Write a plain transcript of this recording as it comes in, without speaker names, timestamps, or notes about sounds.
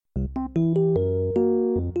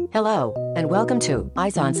Hello, and welcome to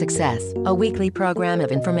Eyes on Success, a weekly program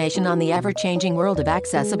of information on the ever-changing world of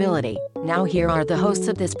accessibility. Now here are the hosts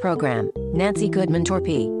of this program, Nancy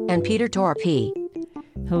Goodman-Torpey and Peter Torpey.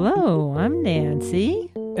 Hello, I'm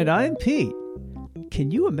Nancy. And I'm Pete.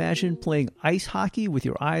 Can you imagine playing ice hockey with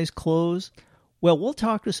your eyes closed? Well, we'll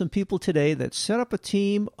talk to some people today that set up a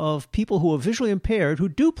team of people who are visually impaired who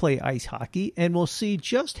do play ice hockey, and we'll see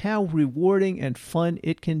just how rewarding and fun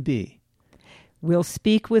it can be. We'll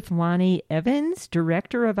speak with Lonnie Evans,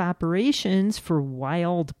 Director of Operations for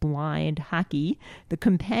Wild Blind Hockey, the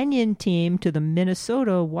companion team to the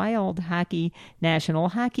Minnesota Wild Hockey National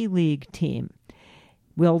Hockey League team.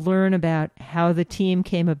 We'll learn about how the team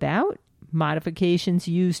came about, modifications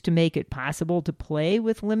used to make it possible to play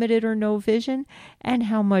with limited or no vision, and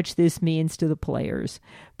how much this means to the players.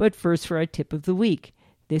 But first for our tip of the week.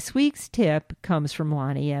 This week's tip comes from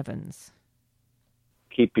Lonnie Evans.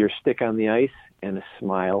 Keep your stick on the ice and a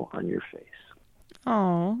smile on your face.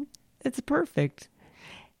 Oh, it's perfect.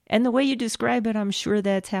 And the way you describe it, I'm sure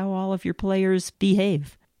that's how all of your players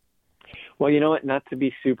behave. Well, you know what? Not to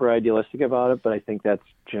be super idealistic about it, but I think that's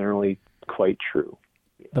generally quite true.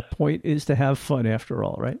 The point is to have fun after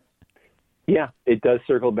all, right? Yeah, it does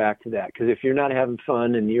circle back to that. Because if you're not having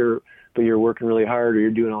fun and you're working really hard or you're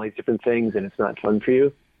doing all these different things and it's not fun for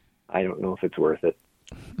you, I don't know if it's worth it.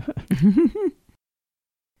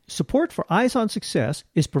 Support for Eyes on Success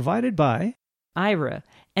is provided by Aira,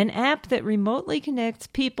 an app that remotely connects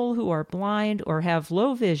people who are blind or have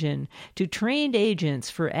low vision to trained agents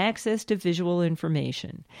for access to visual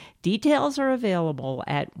information. Details are available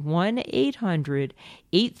at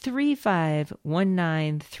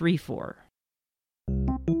 1-800-835-1934.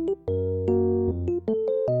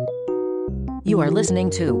 You are listening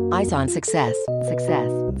to Eyes on Success.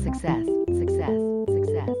 Success, success, success,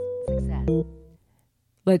 success, success.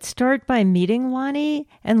 Let's start by meeting Lonnie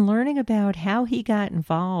and learning about how he got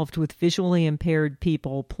involved with visually impaired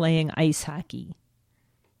people playing ice hockey.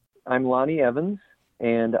 I'm Lonnie Evans,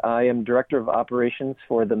 and I am Director of Operations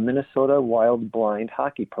for the Minnesota Wild Blind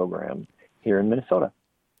Hockey Program here in Minnesota.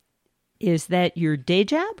 Is that your day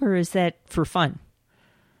job or is that for fun?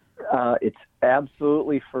 It's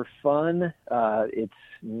absolutely for fun. It's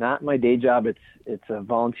not my day job. It's a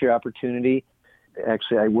volunteer opportunity.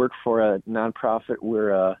 Actually, I work for a nonprofit. We're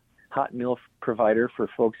a hot meal provider for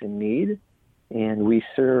folks in need, and we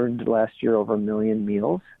served last year over 1 million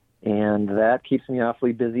meals, and that keeps me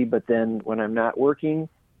awfully busy. But then when I'm not working,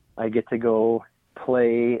 I get to go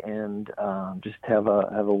play and just have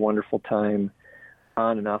a wonderful time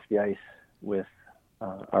on and off the ice with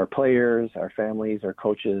our players, our families, our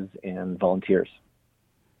coaches, and volunteers.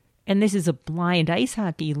 And this is a blind ice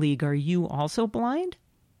hockey league. Are you also blind?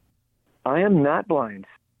 I am not blind.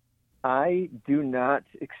 I do not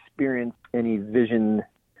experience any vision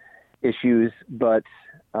issues, but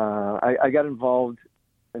I got involved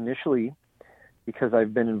initially because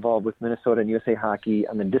I've been involved with Minnesota and USA Hockey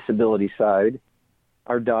on the disability side.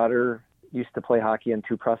 Our daughter used to play hockey on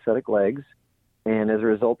 2 prosthetic legs, and as a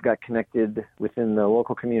result got connected within the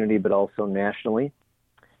local community, but also nationally.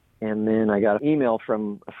 And then I got an email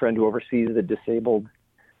from a friend who oversees the disabled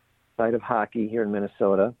side of hockey here in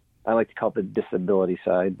Minnesota. I like to call it the disability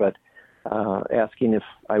side, but asking if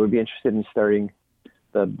I would be interested in starting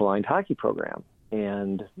the blind hockey program.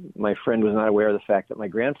 And my friend was not aware of the fact that my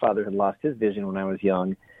grandfather had lost his vision when I was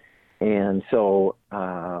young. And so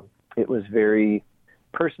it was very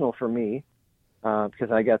personal for me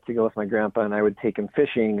because I got to go with my grandpa and I would take him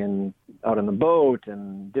fishing and out on the boat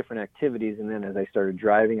and different activities. And then as I started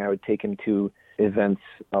driving, I would take him to events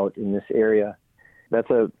out in this area.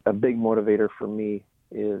 That's a big motivator for me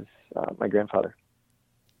is my grandfather.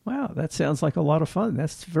 Wow, that sounds like a lot of fun.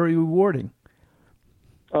 That's very rewarding.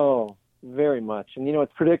 Oh, very much. And,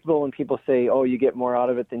 it's predictable when people say, oh, you get more out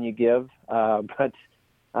of it than you give. But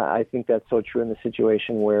I think that's so true in the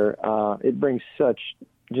situation where it brings such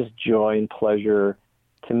just joy and pleasure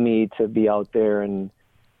to me to be out there and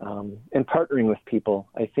partnering with people.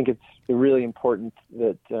 I think it's really important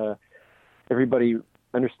that everybody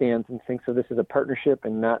understands and thinks of this as a partnership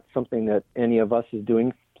and not something that any of us is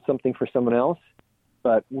doing something for someone else,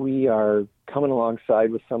 but we are coming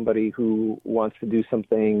alongside with somebody who wants to do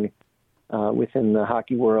something within the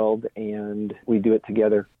hockey world, and we do it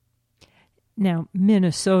together. Now,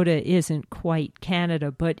 Minnesota isn't quite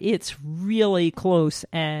Canada, but it's really close,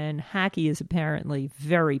 and hockey is apparently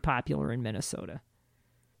very popular in Minnesota.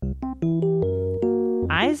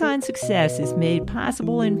 Eyes on Success is made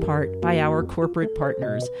possible in part by our corporate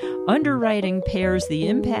partners. Underwriting pairs the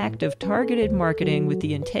impact of targeted marketing with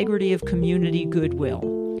the integrity of community goodwill.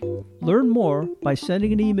 Learn more by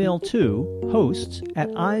sending an email to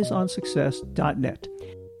hosts@eyesonsuccess.net.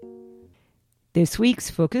 This week's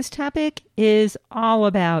focus topic is all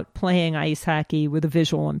about playing ice hockey with a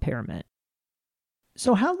visual impairment.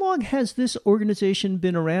 So how long has this organization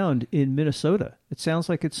been around in Minnesota? It sounds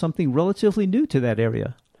like it's something relatively new to that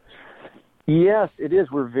area. Yes, it is.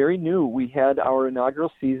 We're very new. We had our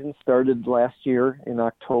inaugural season started last year in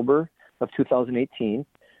October of 2018.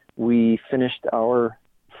 We finished our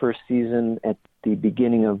first season at the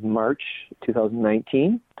beginning of March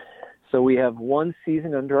 2019. So we have one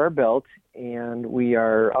season under our belt, and we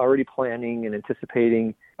are already planning and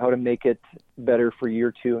anticipating how to make it better for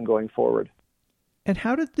year two and going forward. And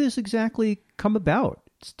how did this exactly come about?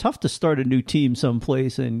 It's tough to start a new team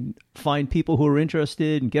someplace and find people who are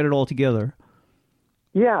interested and get it all together.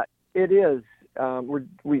 Yeah, it is.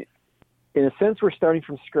 We, in a sense, we're starting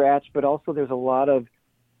from scratch, but also there's a lot of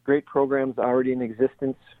great programs already in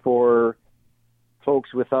existence for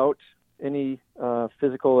folks without any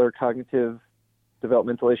physical or cognitive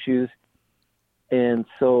developmental issues. And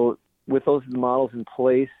so with those models in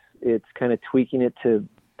place, it's kind of tweaking it to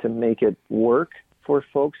make it work for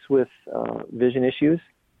folks with vision issues.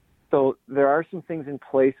 So there are some things in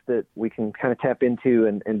place that we can kind of tap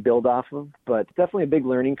into and build off of, but definitely a big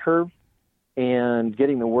learning curve, and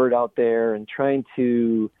getting the word out there and trying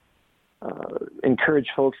to encourage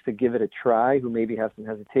folks to give it a try who maybe have some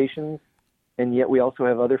hesitations. And yet we also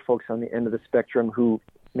have other folks on the end of the spectrum who,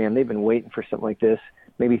 man, they've been waiting for something like this,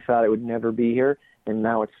 maybe thought it would never be here, and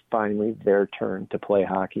now it's finally their turn to play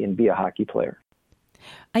hockey and be a hockey player.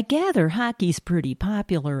 I gather hockey's pretty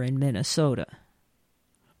popular in Minnesota.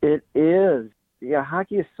 It is. Yeah,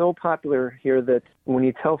 hockey is so popular here that when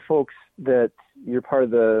you tell folks that you're part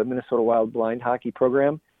of the Minnesota Wild blind hockey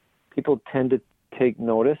program, people tend to take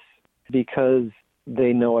notice because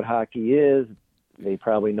they know what hockey is. They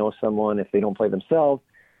probably know someone if they don't play themselves.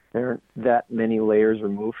 There aren't that many layers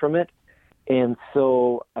removed from it. And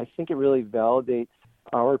so I think it really validates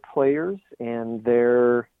our players and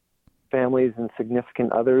their families and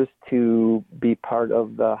significant others to be part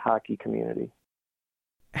of the hockey community.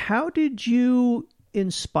 How did you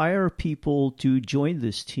inspire people to join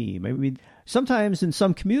this team? I mean, sometimes in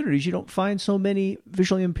some communities you don't find so many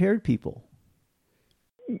visually impaired people.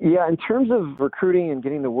 Yeah, in terms of recruiting and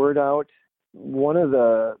getting the word out, one of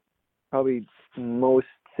the probably most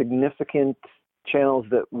significant channels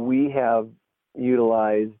that we have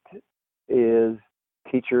utilized is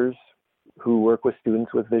teachers who work with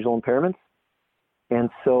students with visual impairments. And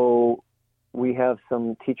so we have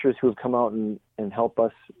some teachers who have come out and help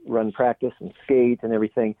us run practice and skate and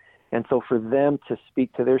everything. And so for them to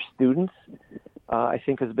speak to their students, I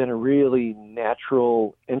think has been a really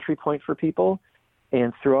natural entry point for people.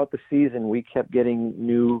 And throughout the season, we kept getting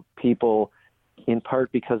new people in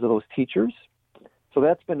part because of those teachers. So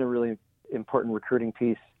that's been a really important recruiting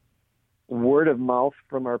piece. Word of mouth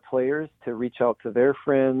from our players to reach out to their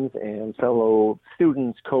friends and fellow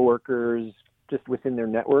students, coworkers, just within their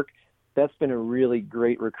network. That's been a really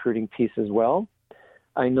great recruiting piece as well.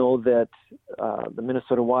 I know that the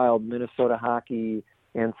Minnesota Wild, Minnesota Hockey,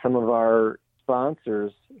 and some of our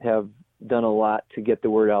sponsors have done a lot to get the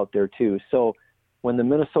word out there too. So when the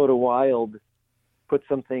Minnesota Wild put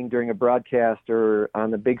something during a broadcast or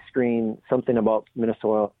on the big screen, something about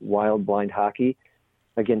Minnesota Wild blind hockey,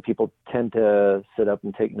 again, people tend to sit up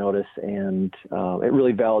and take notice, and it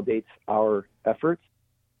really validates our efforts.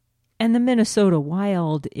 And the Minnesota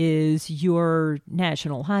Wild is your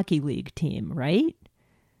National Hockey League team, right?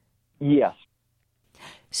 Yes.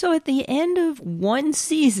 So at the end of one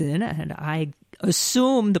season, and I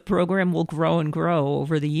assume the program will grow and grow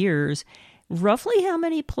over the years, roughly how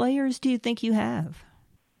many players do you think you have?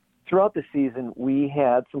 Throughout the season, we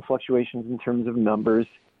had some fluctuations in terms of numbers.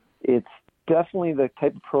 It's definitely the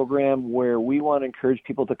type of program where we want to encourage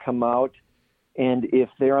people to come out, and if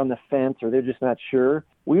they're on the fence or they're just not sure,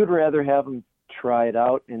 we would rather have them try it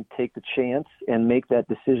out and take the chance and make that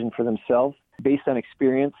decision for themselves based on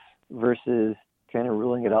experience versus kind of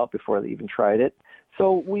ruling it out before they even tried it.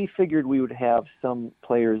 So we figured we would have some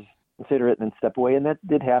players consider it and then step away, and that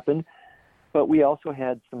did happen. But we also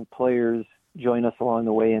had some players join us along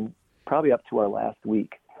the way, and probably up to our last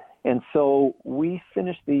week. And so we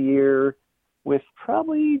finished the year with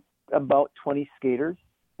probably about 20 skaters,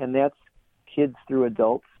 and that's kids through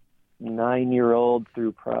adults, 9-year-old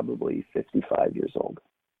through probably 55 years old,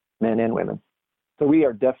 men and women. So we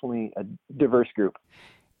are definitely a diverse group.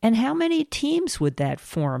 And how many teams would that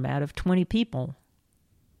form out of 20 people?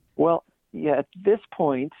 Well, yeah, at this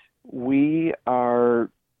point, we are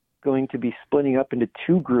going to be splitting up into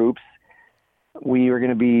two groups. We are going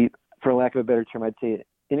to be, for lack of a better term, I'd say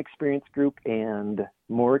inexperienced group and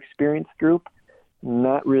more experienced group,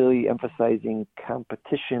 not really emphasizing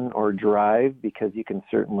competition or drive, because you can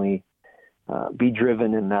certainly be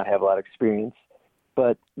driven and not have a lot of experience.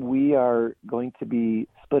 But we are going to be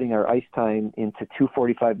splitting our ice time into two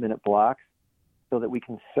 45-minute blocks so that we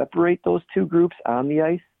can separate those two groups on the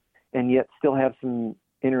ice and yet still have some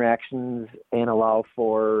interactions and allow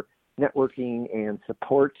for networking and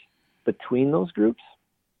support between those groups.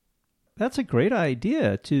 That's a great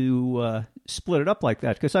idea to split it up like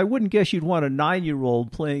that, because I wouldn't guess you'd want a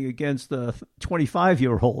 9-year-old playing against a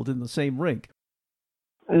 25-year-old in the same rink.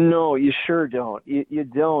 No, you sure don't. You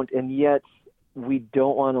don't, and yet we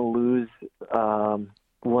don't want to lose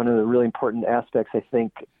one of the really important aspects, I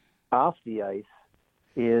think, off the ice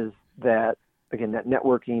is that, again, that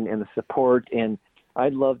networking and the support. And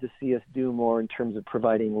I'd love to see us do more in terms of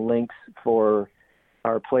providing links for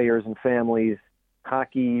our players and families,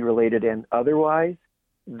 hockey related and otherwise,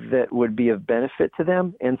 that would be of benefit to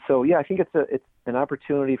them. And so, yeah, I think it's an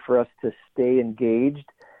opportunity for us to stay engaged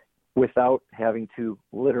without having to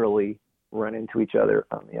literally run into each other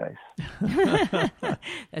on the ice.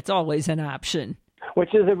 That's always an option.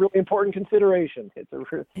 Which is a really important consideration. It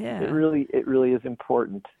really is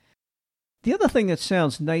important. The other thing that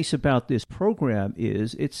sounds nice about this program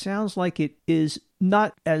is it sounds like it is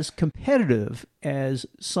not as competitive as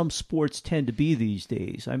some sports tend to be these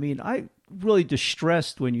days. I mean, I'm really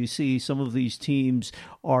distressed when you see some of these teams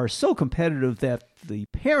are so competitive that the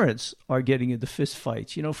parents are getting into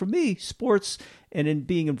fistfights. You know, for me, sports and in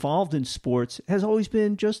being involved in sports has always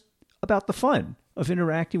been just about the fun of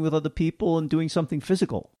interacting with other people and doing something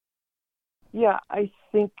physical. Yeah, I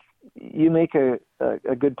think you make a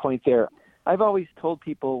good point there. I've always told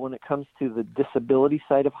people when it comes to the disability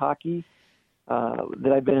side of hockey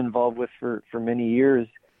that I've been involved with for many years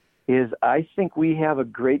is I think we have a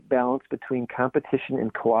great balance between competition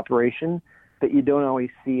and cooperation that you don't always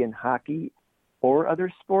see in hockey or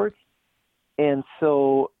other sports. And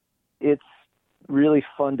so it's really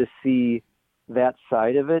fun to see that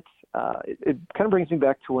side of it. It kind of brings me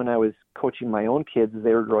back to when I was coaching my own kids.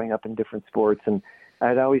 They were growing up in different sports, and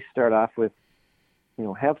I'd always start off with,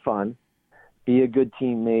 have fun, be a good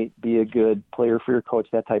teammate, be a good player for your coach,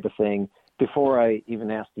 that type of thing. Before I even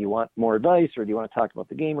ask, do you want more advice or do you want to talk about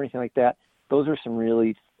the game or anything like that? Those are some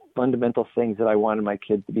really fundamental things that I wanted my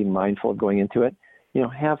kids to be mindful of going into it.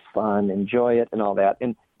 Have fun, enjoy it, and all that.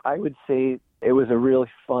 And I would say it was a really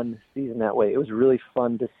fun season that way. It was really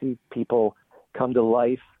fun to see people come to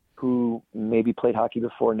life who maybe played hockey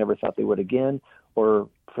before and never thought they would again, or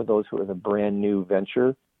for those who it was a brand new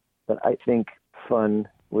venture. But I think fun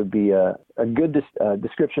would be a good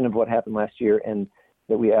description of what happened last year, and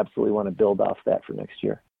that we absolutely want to build off that for next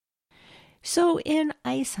year. So in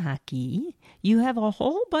ice hockey, you have a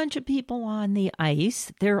whole bunch of people on the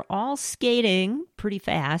ice. They're all skating pretty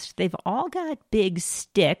fast. They've all got big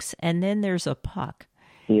sticks, and then there's a puck.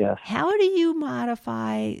 Yes. How do you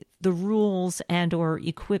modify the rules and or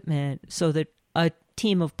equipment so that a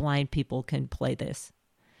team of blind people can play this?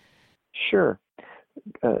 Sure.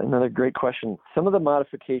 Another great question. Some of the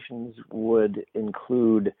modifications would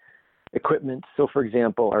include equipment. So, for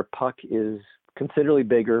example, our puck is considerably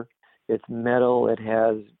bigger. It's metal. It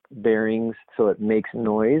has bearings, so it makes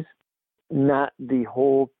noise. Not the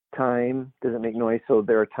whole time does it make noise. So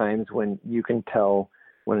there are times when you can tell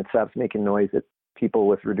when it stops making noise that people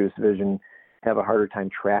with reduced vision have a harder time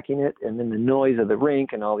tracking it. And then the noise of the rink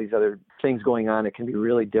and all these other things going on, it can be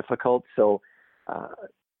really difficult. So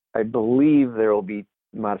I believe there will be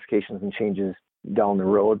modifications and changes down the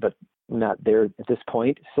road, but not there at this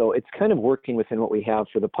point. So it's kind of working within what we have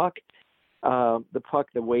for the puck. The puck,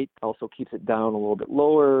 the weight also keeps it down a little bit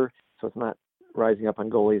lower, so it's not rising up on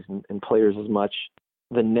goalies and players as much.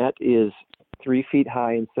 The net is 3 feet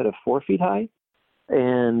high instead of 4 feet high.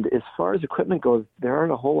 And as far as equipment goes, there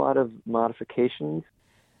aren't a whole lot of modifications.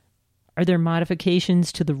 Are there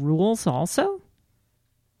modifications to the rules also?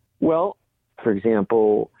 Well, for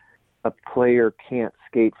example, a player can't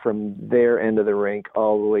skate from their end of the rink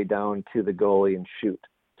all the way down to the goalie and shoot.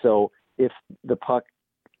 So if the puck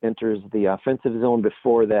enters the offensive zone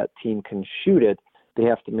before that team can shoot it, they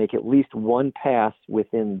have to make at least one pass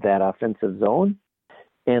within that offensive zone.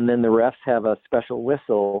 And then the refs have a special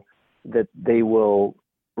whistle that they will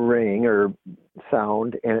ring or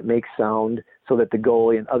sound, and it makes sound so that the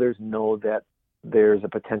goalie and others know that there's a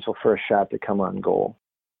potential for a shot to come on goal.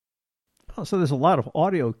 Oh, so there's a lot of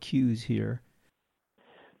audio cues here.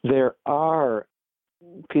 There are.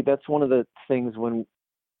 Pete, that's one of the things when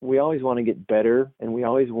we always want to get better, and we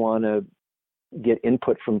always want to get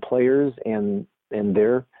input from players and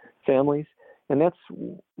their families. And that's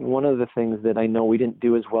one of the things that I know we didn't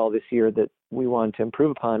do as well this year that we wanted to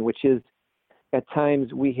improve upon, which is at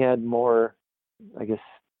times we had more, I guess,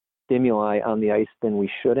 stimuli on the ice than we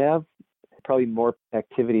should have. Probably more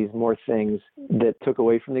activities, more things that took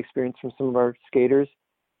away from the experience from some of our skaters.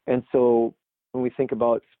 And so when we think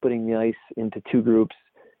about splitting the ice into two groups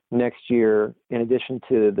next year, in addition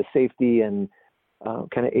to the safety and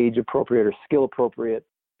kind of age-appropriate or skill-appropriate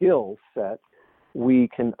skill set, we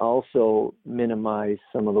can also minimize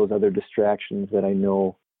some of those other distractions that I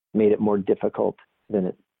know made it more difficult than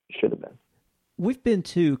it should have been. We've been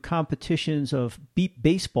to competitions of beep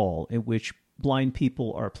baseball in which blind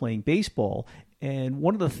people are playing baseball. And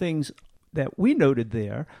one of the things that we noted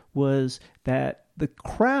there was that the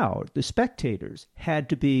crowd, the spectators, had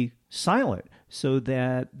to be silent so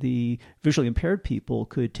that the visually impaired people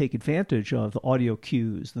could take advantage of the audio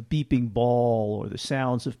cues, the beeping ball or the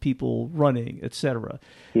sounds of people running, etc.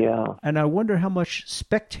 Yeah. And I wonder how much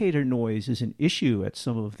spectator noise is an issue at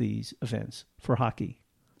some of these events for hockey.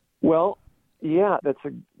 Well, yeah, that's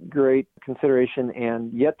a great consideration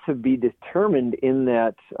and yet to be determined in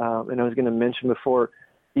that, and I was going to mention before,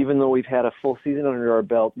 even though we've had a full season under our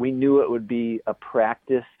belt, we knew it would be a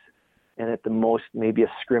practice and at the most maybe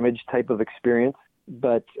a scrimmage type of experience.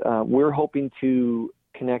 But we're hoping to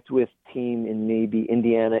connect with team in maybe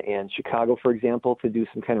Indiana and Chicago, for example, to do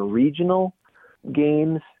some kind of regional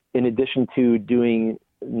games in addition to doing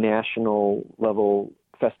national level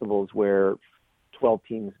festivals where 12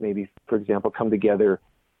 teams maybe, for example, come together,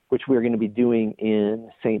 which we're going to be doing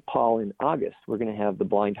in St. Paul in August. We're going to have the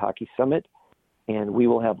Blind Hockey Summit, and we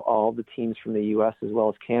will have all the teams from the U.S. as well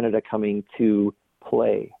as Canada coming to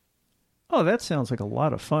play. Oh, that sounds like a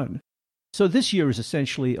lot of fun. So this year is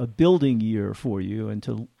essentially a building year for you and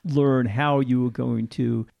to learn how you were going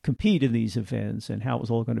to compete in these events and how it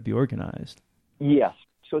was all going to be organized. Yes.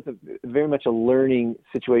 So it's very much a learning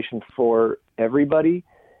situation for everybody.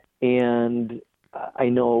 And I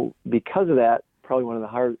know because of that, probably one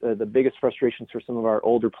of the biggest frustrations for some of our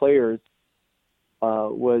older players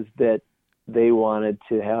was that they wanted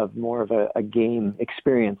to have more of a game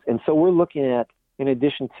experience. And so we're looking at, in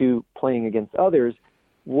addition to playing against others,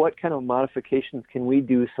 what kind of modifications can we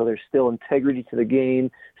do so there's still integrity to the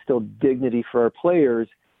game, still dignity for our players,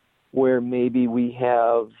 where maybe we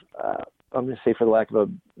have, I'm going to say for the lack of a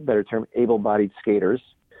better term, able-bodied skaters,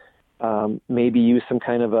 maybe use some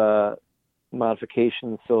kind of a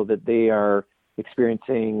modification so that they are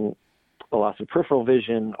experiencing a loss of peripheral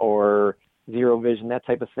vision or zero vision, that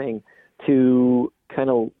type of thing, to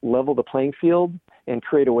kind of level the playing field and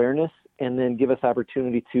create awareness and then give us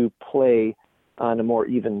opportunity to play on a more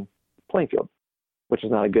even playing field, which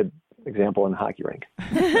is not a good example in a hockey rink.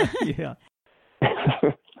 Yeah.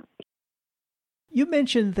 You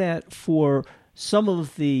mentioned that for some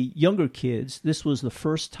of the younger kids, this was the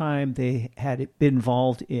first time they had been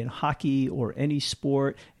involved in hockey or any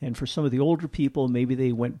sport. And for some of the older people, maybe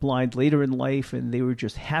they went blind later in life and they were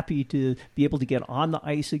just happy to be able to get on the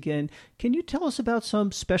ice again. Can you tell us about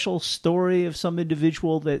some special story of some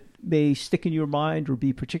individual that may stick in your mind or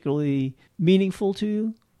be particularly meaningful to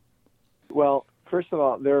you? Well, first of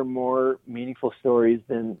all, there are more meaningful stories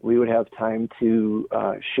than we would have time to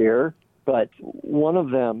share. But one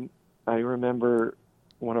of them, I remember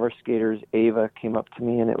one of our skaters, Ava, came up to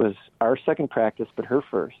me, and it was our second practice, but her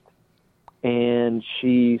first. And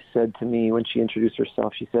she said to me when she introduced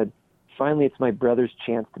herself, she said, "Finally, it's my brother's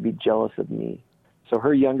chance to be jealous of me." So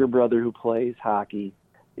her younger brother who plays hockey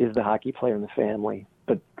is the hockey player in the family,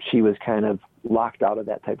 but she was kind of locked out of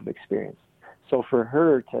that type of experience. So for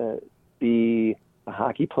her to be a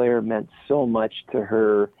hockey player meant so much to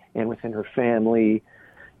her and within her family.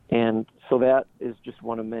 And so that is just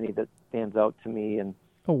one of many that stands out to me. And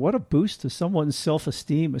oh, what a boost to someone's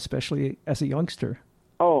self-esteem, especially as a youngster.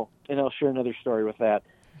 Oh, and I'll share another story with that.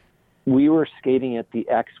 We were skating at the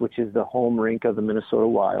X, which is the home rink of the Minnesota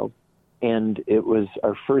Wild, and it was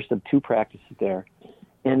our first of two practices there.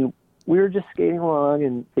 And we were just skating along,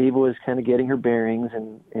 and Ava was kind of getting her bearings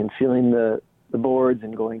and feeling the boards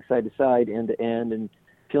and going side to side, end to end, and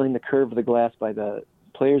feeling the curve of the glass by the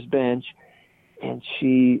player's bench. And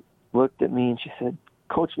she looked at me and she said,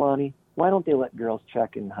 "Coach Lonnie, why don't they let girls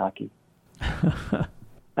check in hockey?"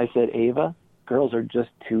 I said, "Ava, girls are just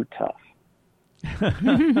too tough."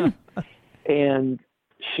 And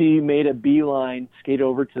she made a beeline, skate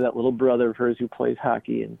over to that little brother of hers who plays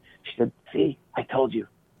hockey, and she said, "See, I told you."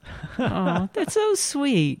 Oh, that's so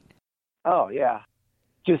sweet. Oh, yeah.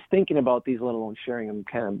 Just thinking about these, let alone sharing them,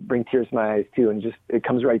 kind of bring tears to my eyes, too, and just it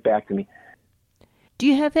comes right back to me. Do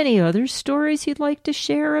you have any other stories you'd like to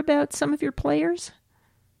share about some of your players?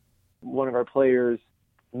 One of our players,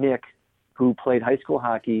 Nick, who played high school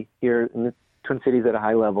hockey here in the Twin Cities at a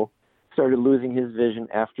high level, started losing his vision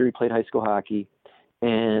after he played high school hockey.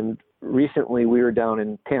 And recently we were down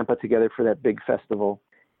in Tampa together for that big festival.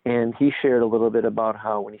 And he shared a little bit about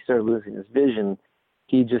how when he started losing his vision,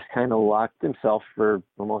 he just kind of locked himself for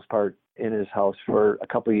the most part in his house for a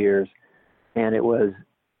couple of years. And it was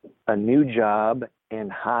a new job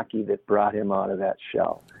and hockey that brought him out of that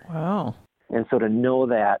shell. Wow. And so to know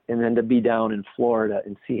that, and then to be down in Florida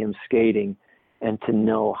and see him skating, and to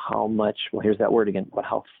know how much, well, here's that word again, but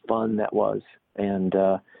how fun that was. And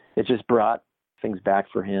it just brought things back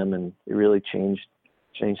for him, and it really changed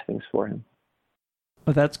things for him.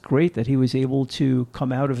 Well, that's great that he was able to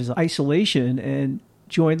come out of his isolation and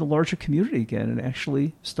join the larger community again and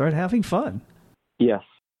actually start having fun. Yes.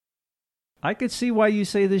 I could see why you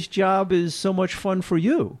say this job is so much fun for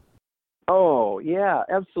you. Oh, yeah,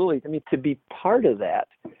 absolutely. I mean, to be part of that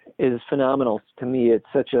is phenomenal. To me, it's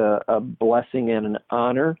such a blessing and an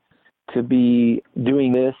honor to be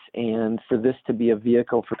doing this, and for this to be a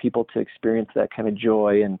vehicle for people to experience that kind of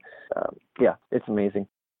joy. And yeah, it's amazing.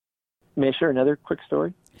 May I share another quick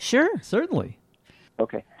story? Sure. Certainly.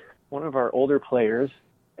 Okay. One of our older players,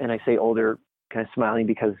 and I say older kind of smiling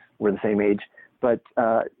because we're the same age, but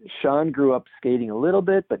Sean grew up skating a little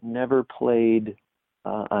bit, but never played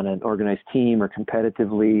on an organized team or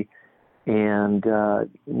competitively, and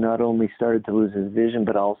not only started to lose his vision,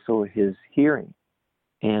 but also his hearing.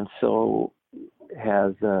 And so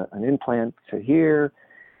has an implant to hear.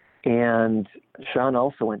 And Sean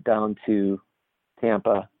also went down to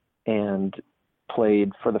Tampa and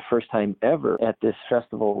played for the first time ever at this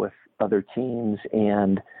festival with other teams.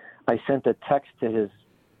 And I sent a text to his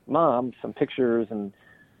mom, some pictures and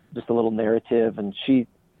just a little narrative, and she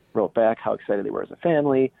wrote back how excited they were as a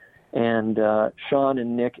family. And Sean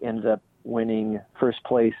and Nick ended up winning first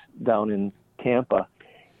place down in Tampa.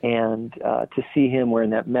 And to see him wearing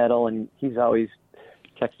that medal, and he's always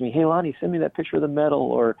texting me, "Hey, Lonnie, send me that picture of the medal,"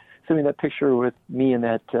 or "Send me that picture with me and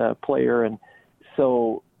that player." And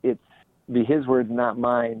so it's be his words, not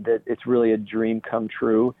mine, that it's really a dream come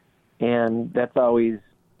true. And that's always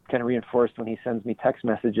kind of reinforced when he sends me text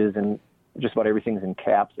messages, and just about everything's in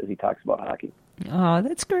caps as he talks about hockey. Oh,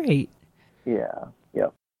 that's great. Yeah,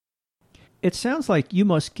 yep. It sounds like you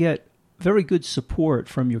must get very good support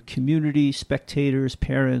from your community, spectators,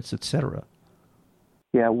 parents, etc.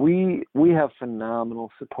 Yeah, we have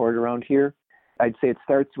phenomenal support around here. I'd say it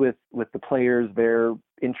starts with the players, their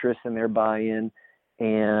interest and their buy-in,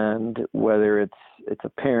 and whether it's a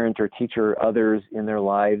parent or teacher or others in their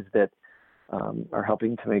lives that are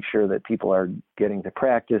helping to make sure that people are getting to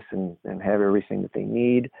practice and have everything that they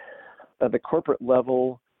need. At the corporate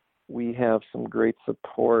level, we have some great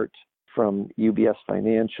support from UBS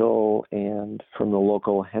Financial and from the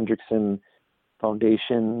local Hendrickson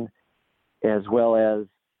Foundation, as well as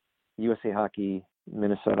USA Hockey,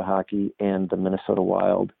 Minnesota Hockey, and the Minnesota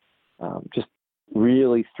Wild. Just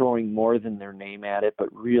really throwing more than their name at it, but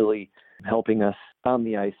really helping us on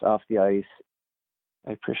the ice, off the ice.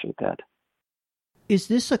 I appreciate that. Is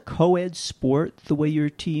this a co-ed sport, the way your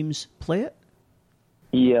teams play it?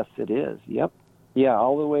 Yes, it is. Yep. Yeah,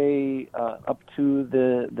 all the way up to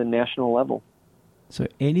the national level. So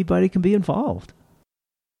anybody can be involved.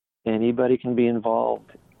 Anybody can be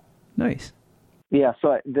involved. Nice. Yeah,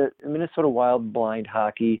 so the Minnesota Wild blind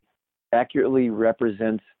hockey accurately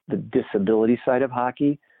represents the disability side of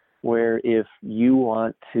hockey, where if you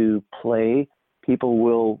want to play, people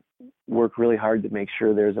will work really hard to make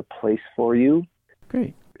sure there's a place for you.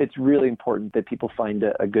 Great. It's really important that people find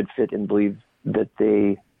a good fit and believe that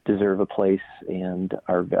they deserve a place and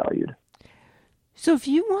are valued. So if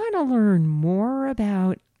you want to learn more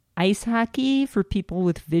about ice hockey for people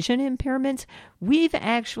with vision impairments, we've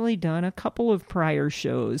actually done a couple of prior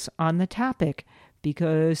shows on the topic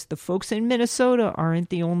because the folks in Minnesota aren't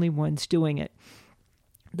the only ones doing it.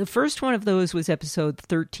 The first one of those was episode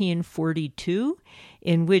 1342,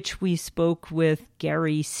 in which we spoke with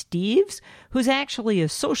Gary Steves, who's actually a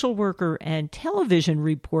social worker and television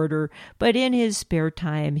reporter, but in his spare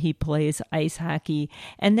time he plays ice hockey.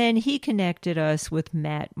 And then he connected us with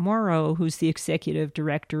Matt Morrow, who's the executive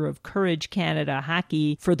director of Courage Canada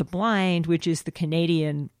Hockey for the Blind, which is the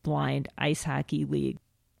Canadian Blind Ice Hockey League.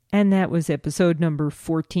 And that was episode number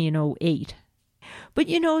 1408. But,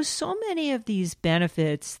 so many of these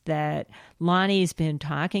benefits that Lonnie's been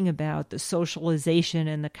talking about, the socialization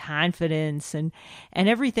and the confidence and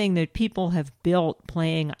everything that people have built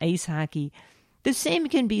playing ice hockey, the same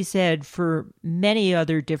can be said for many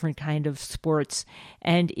other different kind of sports.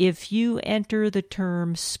 And if you enter the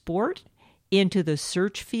term sport into the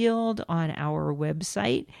search field on our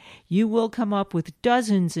website, you will come up with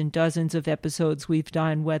dozens and dozens of episodes we've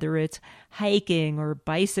done, whether it's hiking or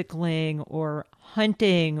bicycling or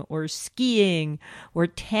hunting or skiing or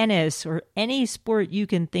tennis or any sport you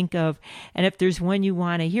can think of. And if there's one you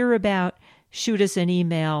want to hear about, shoot us an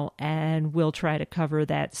email and we'll try to cover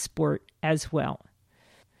that sport as well.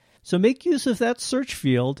 So make use of that search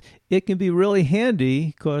field. It can be really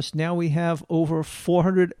handy because now we have over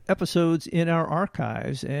 400 episodes in our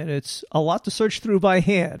archives, and it's a lot to search through by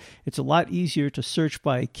hand. It's a lot easier to search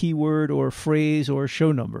by keyword or phrase or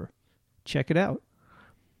show number. Check it out.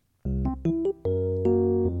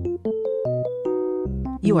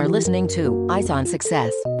 You are listening to Eyes on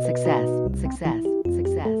Success. Success, success,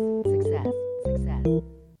 success, success, success.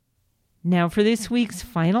 Now for this week's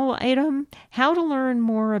final item, how to learn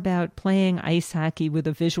more about playing ice hockey with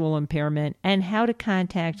a visual impairment and how to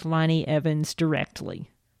contact Lonnie Evans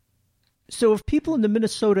directly. So if people in the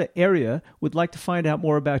Minnesota area would like to find out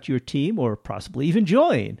more about your team or possibly even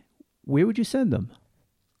join, where would you send them?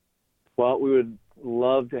 Well, we would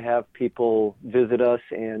love to have people visit us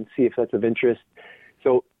and see if that's of interest.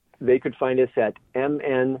 So they could find us at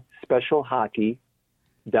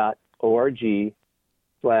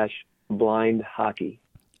mnspecialhockey.org/blind hockey.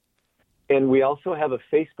 And we also have a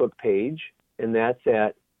Facebook page, and that's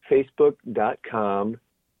at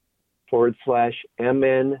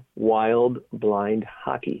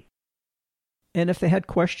facebook.com/MN-Wild-Blind-Hockey. And if they had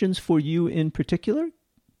questions for you in particular?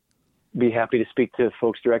 Be happy to speak to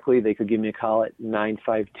folks directly. They could give me a call at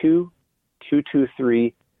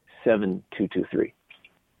 952-223-7223.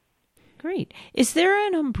 Great. Is there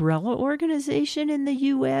an umbrella organization in the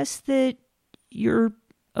U.S. that you're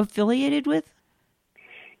affiliated with?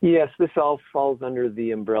 Yes, this all falls under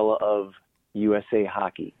the umbrella of USA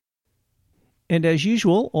Hockey. And as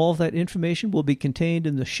usual, all of that information will be contained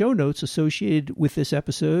in the show notes associated with this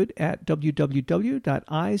episode at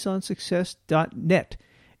www.eyesonsuccess.net.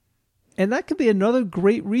 And that could be another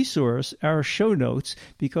great resource, our show notes,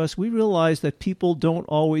 because we realize that people don't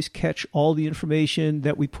always catch all the information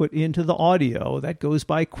that we put into the audio. That goes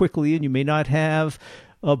by quickly, and you may not have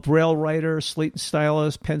a Braille writer, slate and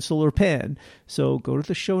stylus, pencil, or pen. So go to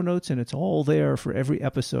the show notes, and it's all there for every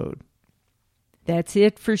episode. That's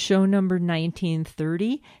it for show number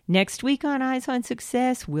 1930. Next week on Eyes on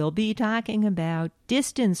Success, we'll be talking about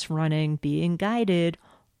distance running being guided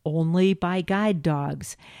only by guide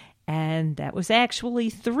dogs. And that was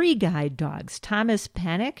actually 3 guide dogs. Thomas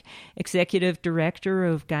Panic, executive director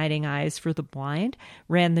of Guiding Eyes for the Blind,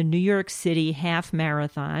 ran the New York City Half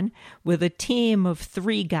Marathon with a team of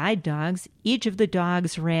 3 guide dogs. Each of the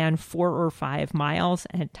dogs ran 4 or 5 miles,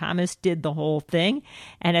 and Thomas did the whole thing.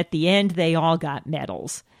 And at the end, they all got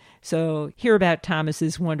medals. So hear about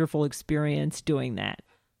Thomas's wonderful experience doing that.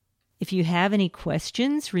 If you have any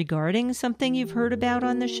questions regarding something you've heard about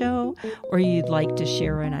on the show, or you'd like to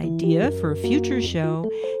share an idea for a future show,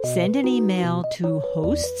 send an email to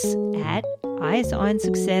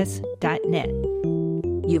hosts@eyesonsuccess.net.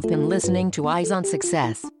 You've been listening to Eyes on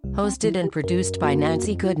Success, hosted and produced by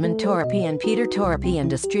Nancy Goodman Torpy and Peter Torpy and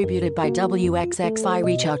distributed by WXXI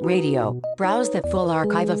Reach Out Radio. Browse the full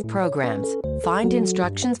archive of programs, find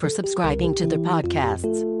instructions for subscribing to the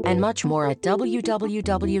podcasts, and much more at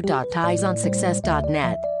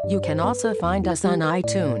www.eyesonsuccess.net. You can also find us on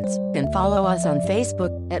iTunes and follow us on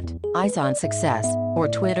Facebook at Eyes on Success or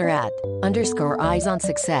Twitter at _Eyes on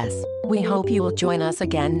Success. We hope you will join us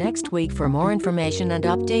again next week for more information and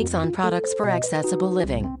updates on products for accessible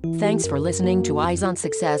living. Thanks for listening to Eyes on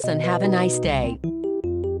Success and have a nice day.